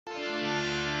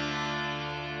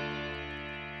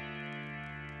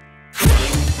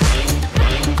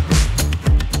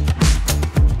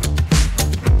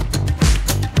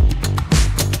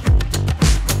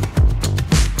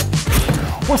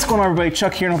What's going on, everybody?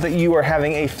 Chuck here, and hope that you are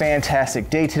having a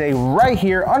fantastic day today. Right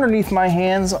here underneath my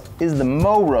hands is the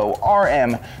MowRo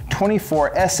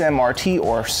RM24-SMRT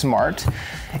or Smart.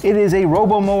 It is a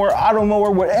robo-mower, auto mower,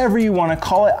 whatever you want to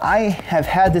call it. I have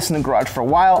had this in the garage for a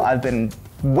while. I've been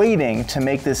waiting to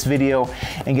make this video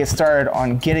and get started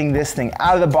on getting this thing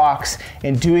out of the box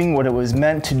and doing what it was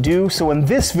meant to do. So in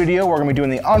this video, we're going to be doing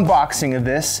the unboxing of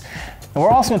this, and we're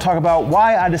also going to talk about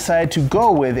why I decided to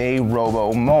go with a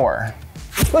robo-mower.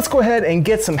 Let's go ahead and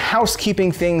get some housekeeping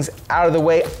things out of the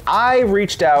way. I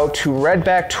reached out to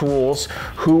Redback Tools,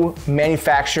 who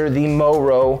manufacture the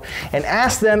MowRo, and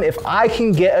asked them if I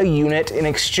can get a unit in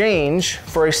exchange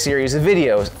for a series of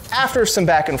videos. After some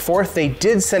back and forth, they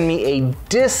did send me a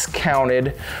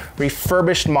discounted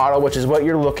refurbished model, which is what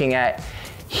you're looking at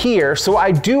here. So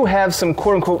I do have some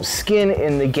quote-unquote skin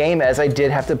in the game, as I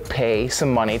did have to pay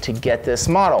some money to get this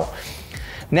model.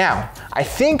 Now, I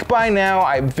think by now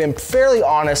I've been fairly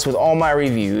honest with all my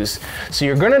reviews, so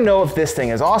you're gonna know if this thing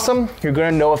is awesome, you're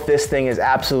gonna know if this thing is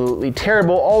absolutely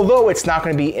terrible, although it's not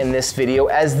gonna be in this video,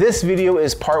 as this video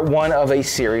is part one of a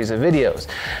series of videos.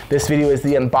 This video is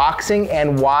the unboxing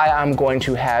and why I'm going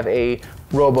to have a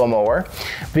robo-mower.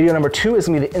 Video number 2 is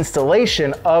going to be the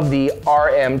installation of the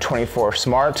RM24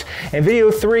 Smart. And video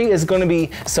 3 is going to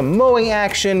be some mowing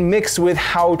action mixed with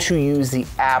how to use the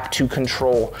app to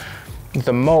control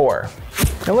the mower.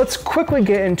 Now let's quickly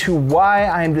get into why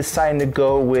I'm deciding to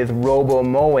go with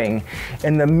robo-mowing.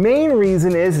 And the main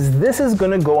reason is this is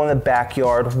going to go in the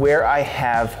backyard where I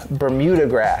have Bermuda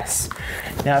grass.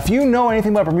 Now if you know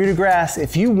anything about Bermuda grass,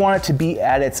 if you want it to be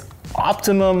at its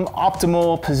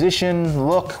optimal position,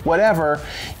 look, whatever,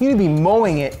 you need to be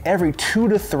mowing it every 2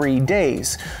 to 3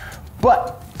 days.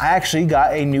 But I actually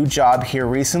got a new job here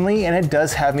recently, and it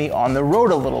does have me on the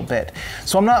road a little bit.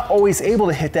 So I'm not always able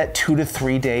to hit that 2 to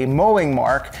 3 day mowing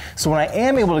mark. So when I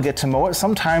am able to get to mow it,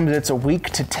 sometimes it's a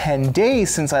week to 10 days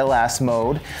since I last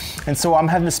mowed. And so I'm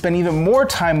having to spend even more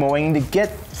time mowing to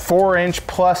get 4-inch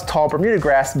plus tall Bermuda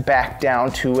grass back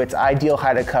down to its ideal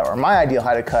height of cut, or my ideal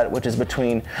height of cut, which is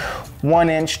between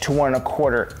 1 inch to 1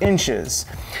 1/4 inches.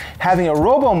 Having a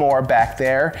robo-mower back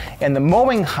there and the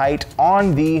mowing height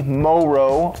on the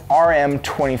MowRo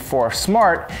RM24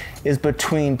 Smart is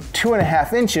between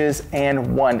 2.5 inches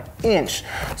and 1 inch.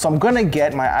 So I'm gonna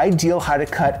get my ideal height of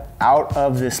cut out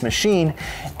of this machine,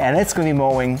 and it's gonna be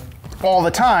mowing all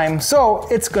the time, so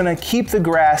it's gonna keep the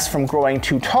grass from growing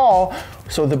too tall,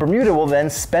 so the Bermuda will then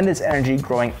spend its energy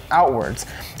growing outwards.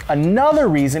 Another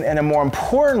reason, and a more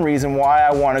important reason why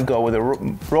I want to go with a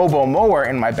robo-mower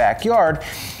in my backyard,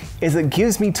 is it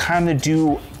gives me time to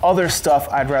do other stuff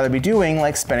I'd rather be doing,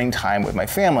 like spending time with my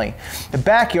family. The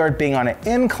backyard being on an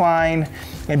incline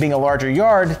and being a larger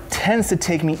yard tends to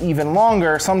take me even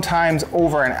longer, sometimes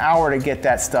over an hour, to get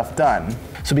that stuff done.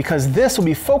 So because this will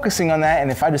be focusing on that,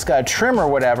 and if I just got a trim or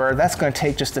whatever, that's going to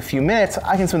take just a few minutes,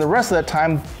 I can spend the rest of that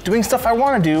time doing stuff I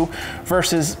want to do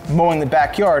versus mowing the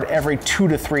backyard every 2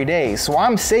 to 3 days. So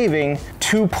I'm saving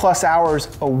 2+ hours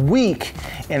a week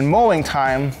in mowing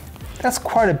time. That's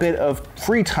quite a bit of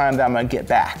free time that I'm going to get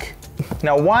back.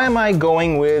 Now, why am I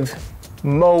going with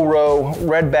MowRo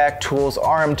Redback Tools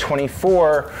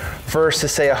RM24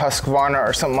 versus, say, a Husqvarna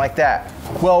or something like that?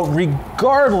 Well,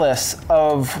 regardless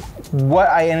of what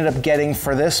I ended up getting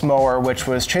for this mower, which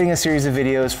was trading a series of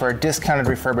videos for a discounted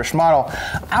refurbished model,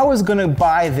 I was gonna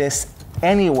buy this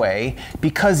anyway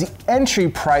because the entry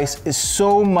price is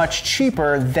so much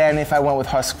cheaper than if I went with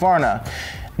Husqvarna.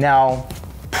 Now,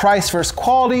 price versus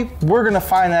quality, we're gonna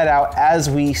find that out as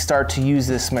we start to use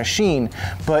this machine.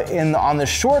 But on the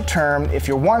short term, if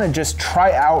you wanna just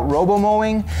try out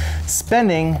robo-mowing,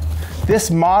 spending this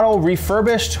model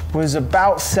refurbished was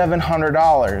about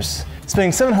 $700.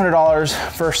 Spending $700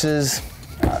 versus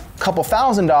a couple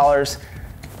 $1,000,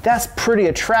 that's pretty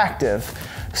attractive.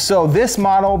 So this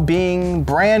model being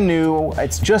brand new,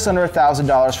 it's just under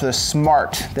 $1,000 for the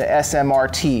Smart, the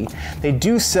SMRT. They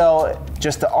do sell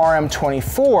just the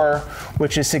RM24,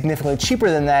 which is significantly cheaper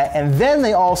than that. And then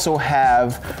they also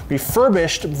have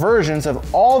refurbished versions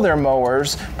of all their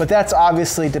mowers, but that's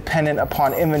obviously dependent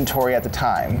upon inventory at the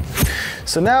time.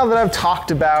 So now that I've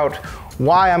talked about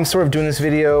why I'm sort of doing this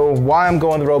video, why I'm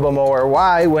going the robo-mower,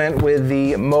 why I went with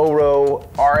the MowRo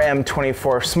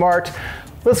RM24 Smart,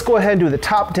 let's go ahead and do the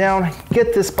top down,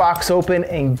 get this box open,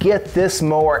 and get this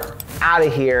mower out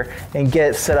of here and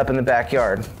get it set up in the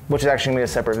backyard, which is actually gonna be a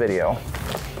separate video.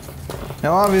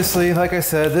 Now obviously, like I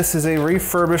said, this is a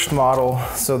refurbished model,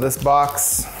 so this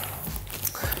box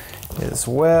is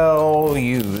well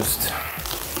used.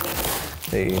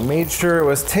 They made sure it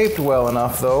was taped well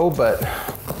enough though, but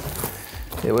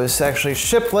It was actually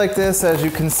shipped like this, as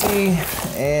you can see,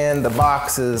 and the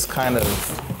box is kind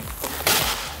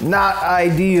of not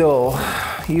ideal.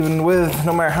 Even with,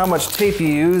 no matter how much tape you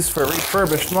use for a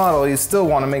refurbished model, you still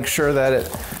want to make sure that it,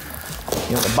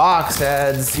 you know, the box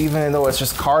adds, even though it's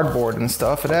just cardboard and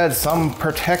stuff, it adds some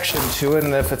protection to it.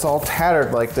 And if it's all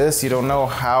tattered like this, you don't know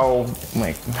how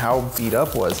beat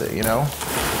up was it, you know?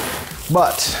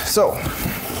 But, so,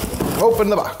 open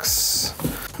the box.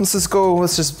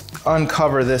 Let's just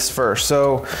uncover this first.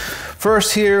 So,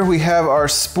 first here we have our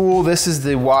spool. This is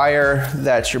the wire,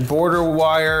 that's your border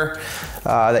wire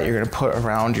that you're gonna put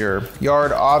around your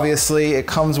yard. Obviously, it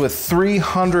comes with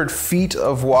 300 feet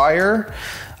of wire.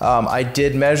 I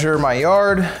did measure my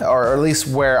yard, or at least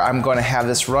where I'm going to have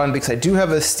this run, because I do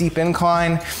have a steep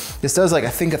incline. This does like,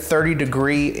 I think, a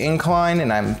 30-degree incline,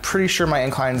 and I'm pretty sure my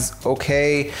incline's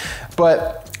okay,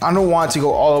 but I don't want to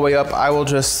go all the way up. I will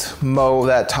just mow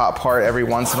that top part every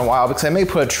once in a while, because I may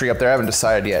put a tree up there. I haven't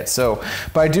decided yet. So,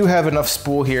 but I do have enough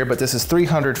spool here, but this is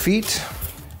 300 feet.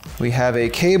 We have a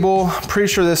cable. Pretty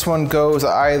sure this one goes,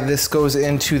 this goes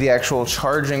into the actual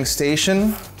charging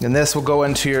station, and this will go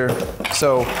into your,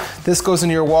 so this goes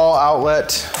into your wall outlet.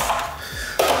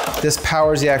 This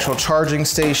powers the actual charging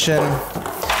station,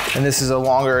 and this is a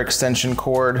longer extension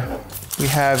cord. We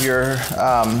have your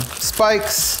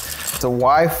spikes. It's a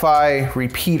Wi-Fi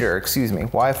repeater,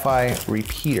 Wi-Fi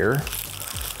repeater.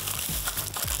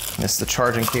 This is the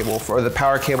charging cable for the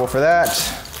power cable for that.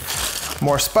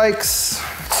 More spikes.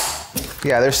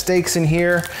 Yeah, there's stakes in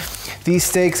here. These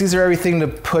stakes, these are everything to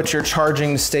put your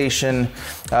charging station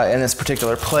in this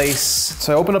particular place.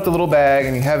 So I open up the little bag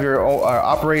and you have your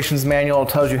operations manual. It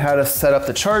tells you how to set up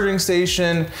the charging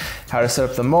station, how to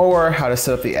set up the mower, how to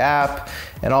set up the app,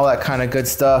 and all that kind of good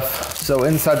stuff. So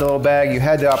inside the little bag, you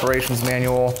had the operations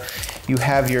manual. You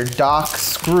have your dock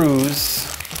screws.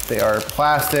 They are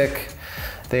plastic.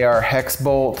 They are hex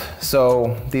bolt,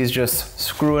 so these just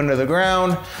screw into the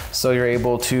ground, so you're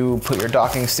able to put your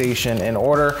docking station in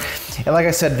order. And like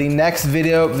I said, the next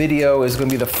video is going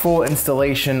to be the full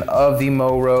installation of the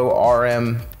MowRo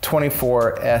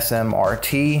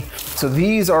RM24-SMRT. So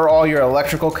these are all your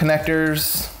electrical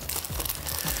connectors.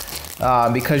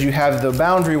 Because you have the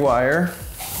boundary wire,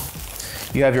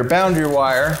 you have your boundary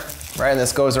wire, right, and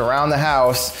this goes around the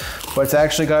house, but it's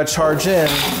actually got to charge in.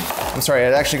 It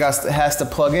actually has to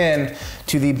plug in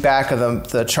to the back of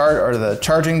the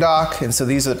charging dock, and so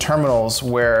these are the terminals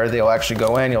where they'll actually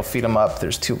go in. You'll feed them up.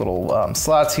 There's two little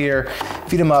slots here.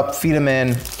 Feed them up, feed them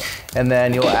in, and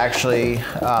then you'll actually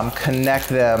connect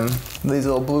them. These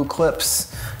little blue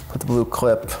clips. Put the blue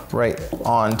clip right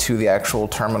onto the actual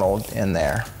terminal in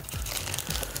there.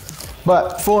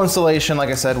 But full installation, like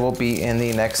I said, will be in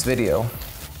the next video.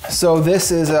 So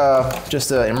this is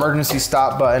just an emergency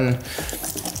stop button.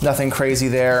 Nothing crazy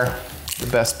there. The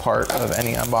best part of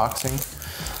any unboxing.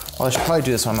 Well, I should probably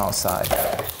do this when I'm outside.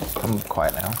 I'm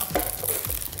quiet now.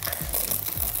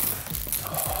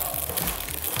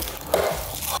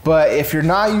 But if you're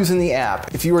not using the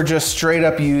app, if you were just straight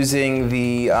up using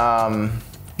the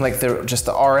just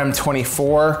the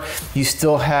RM24, you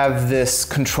still have this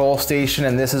control station,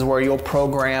 and this is where you'll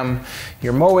program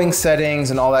your mowing settings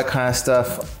and all that kind of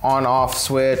stuff, on off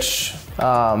switch.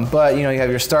 But you know, you have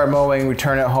your start mowing,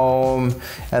 return at home,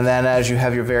 and then as you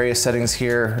have your various settings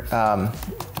here,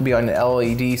 be on the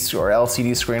LED or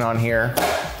LCD screen on here.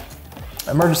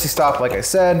 Emergency stop, like I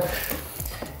said,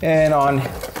 and on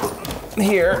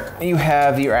here you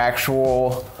have your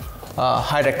actual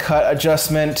height of cut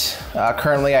adjustment.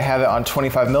 Currently I have it on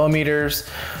 25 millimeters,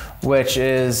 which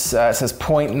is, it says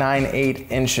 0.98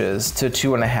 inches to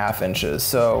 2.5 inches.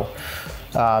 So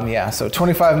yeah, so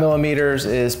 25 millimeters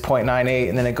is 0.98,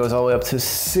 and then it goes all the way up to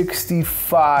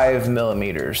 65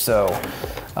 millimeters. So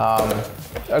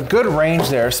a good range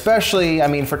there, especially, I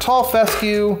mean, for tall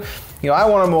fescue. You know, I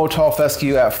want to mow tall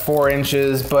fescue at 4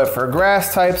 inches, but for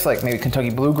grass types like maybe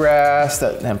Kentucky bluegrass,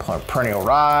 and perennial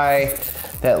rye,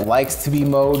 that likes to be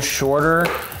mowed shorter,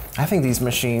 I think these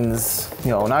machines,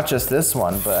 you know, not just this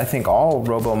one, but I think all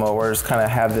robo mowers kind of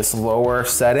have this lower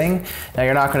setting. Now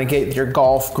you're not going to get your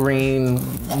golf green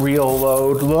real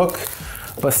load look,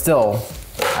 but still,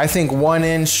 I think 1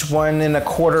 inch,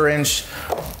 1.25 inch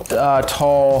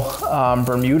tall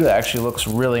Bermuda actually looks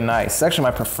really nice. It's actually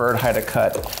my preferred height of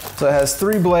cut. So it has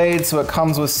 3 blades, so it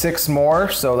comes with 6 more,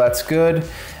 so that's good.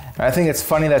 And I think it's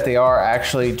funny that they are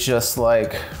actually just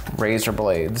like razor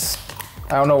blades.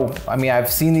 I don't know, I mean, I've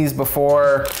seen these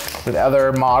before with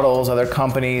other models, other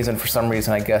companies, and for some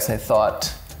reason, I guess I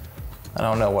thought, I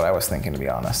don't know what I was thinking, to be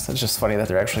honest. It's just funny that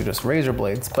they're actually just razor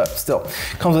blades, but still.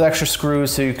 Comes with extra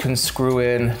screws so you can screw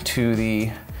in to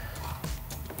the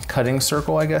cutting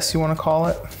circle, I guess you want to call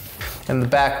it. And the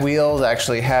back wheels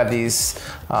actually have these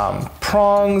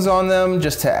prongs on them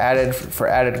just to for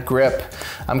added grip.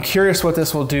 I'm curious what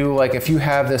this will do, like if you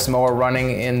have this mower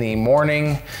running in the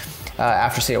morning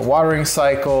after, say, a watering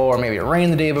cycle, or maybe it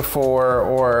rained the day before,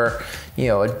 or you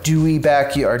know, a dewy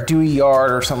backyard or dewy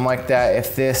yard or something like that.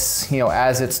 If this, you know,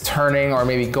 as it's turning or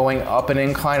maybe going up an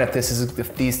incline, if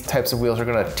these types of wheels are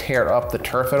going to tear up the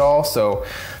turf at all. So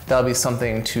that'll be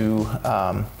something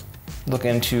to look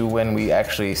into when we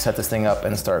actually set this thing up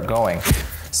and start going.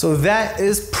 So that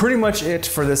is pretty much it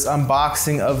for this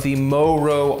unboxing of the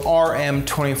MowRo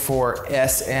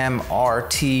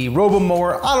RM24-SMRT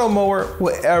robo-mower, auto mower,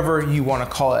 whatever you want to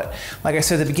call it. Like I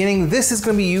said at the beginning, this is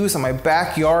going to be used on my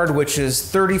backyard, which is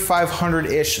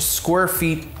 3,500-ish square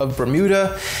feet of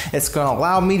Bermuda. It's going to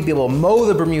allow me to be able to mow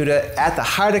the Bermuda at the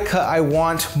height of cut I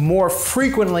want more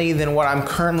frequently than what I'm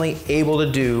currently able to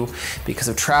do because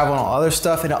of travel and all other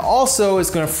stuff. And it also is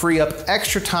going to free up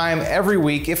extra time every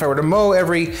week. If I were to mow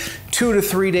every 2 to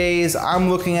 3 days,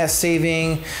 I'm looking at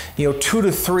saving, you know, 2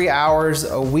 to 3 hours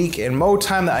a week in mow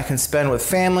time that I can spend with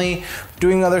family,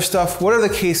 doing other stuff, whatever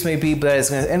the case may be, but that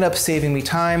is going to end up saving me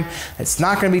time. It's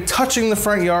not going to be touching the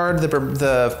front yard,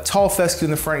 the tall fescue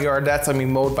in the front yard. That's going to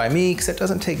be mowed by me because it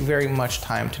doesn't take very much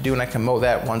time to do, and I can mow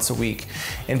that once a week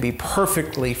and be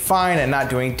perfectly fine and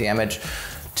not doing damage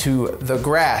to the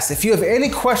grass. If you have any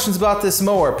questions about this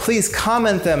mower, please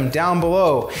comment them down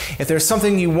below. If there's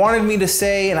something you wanted me to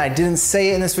say and I didn't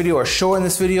say it in this video or show it in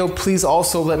this video, please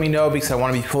also let me know because I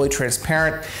want to be fully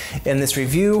transparent in this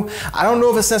review. I don't know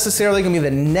if it's necessarily going to be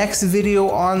the next video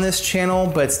on this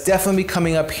channel, but it's definitely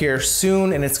coming up here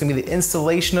soon, and it's going to be the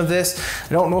installation of this.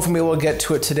 I don't know if I'm able to get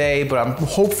to it today, but I'm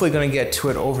hopefully going to get to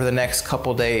it over the next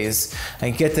couple days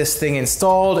and get this thing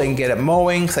installed and get it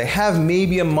mowing, because I have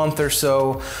maybe a month or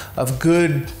so of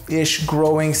good-ish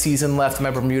growing season left in my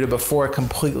Bermuda before it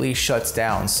completely shuts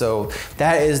down. So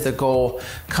that is the goal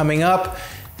coming up.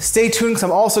 Stay tuned because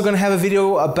I'm also going to have a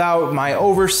video about my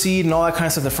overseed and all that kind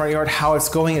of stuff in the front yard, how it's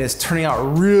going. It is turning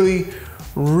out really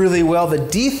well. The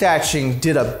dethatching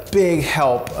did a big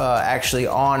help actually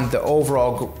on the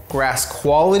overall grass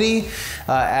quality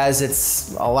as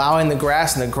it's allowing the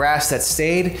grass, and the grass that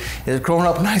stayed is growing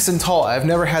up nice and tall. I've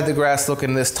never had the grass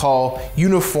looking this tall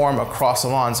uniform across the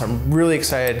lawn, so I'm really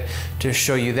excited to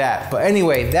show you that. But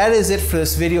anyway, that is it for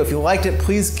this video. If you liked it,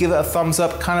 please give it a thumbs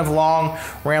up. Kind of long,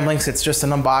 rambling, so it's just an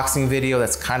unboxing video.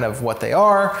 That's kind of what they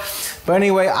are. But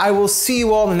anyway, I will see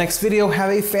you all in the next video. Have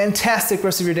a fantastic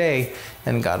rest of your day,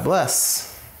 and God bless.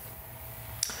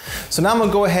 So now I'm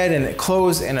gonna go ahead and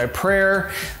close in a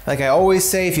prayer. Like I always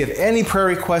say, if you have any prayer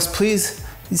requests, please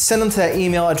send them to that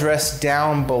email address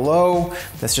down below.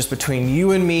 That's just between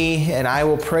you and me, and I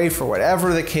will pray for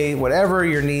whatever the case, whatever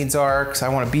your needs are, because I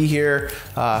want to be here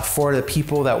for the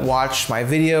people that watch my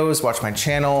videos, watch my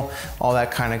channel, all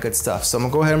that kind of good stuff. So I'm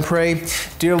gonna go ahead and pray.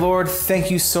 Dear Lord, thank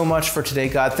you so much for today,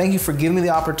 God. Thank you for giving me the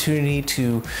opportunity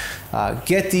to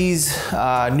get these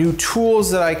new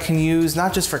tools that I can use,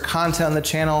 not just for content on the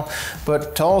channel,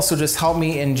 but to also just help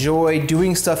me enjoy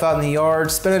doing stuff out in the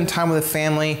yard, spending time with the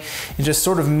family, and just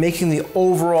sort of making the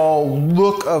overall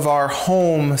look of our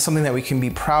home something that we can be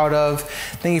proud of.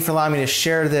 Thank you for allowing me to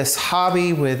share this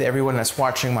hobby with everyone that's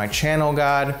watching my channel,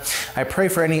 God. I pray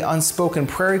for any unspoken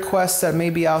prayer requests that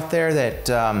may be out there that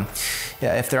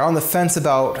if they're on the fence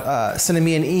about sending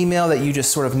me an email, that you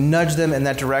just sort of nudge them in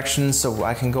that direction so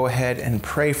I can go ahead and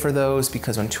pray for those,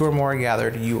 because when 2 or more are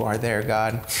gathered, you are there,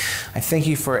 God. I thank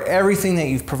you for everything that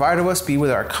you've provided us. Be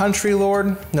with our country,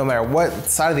 Lord, no matter what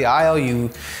side of the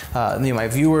aisle my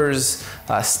viewers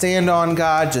stand on,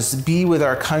 God. Just be with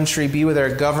our country, be with our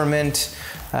government,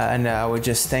 and we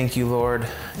just thank you, Lord.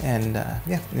 And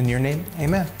yeah, in your name,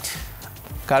 amen.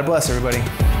 God bless everybody.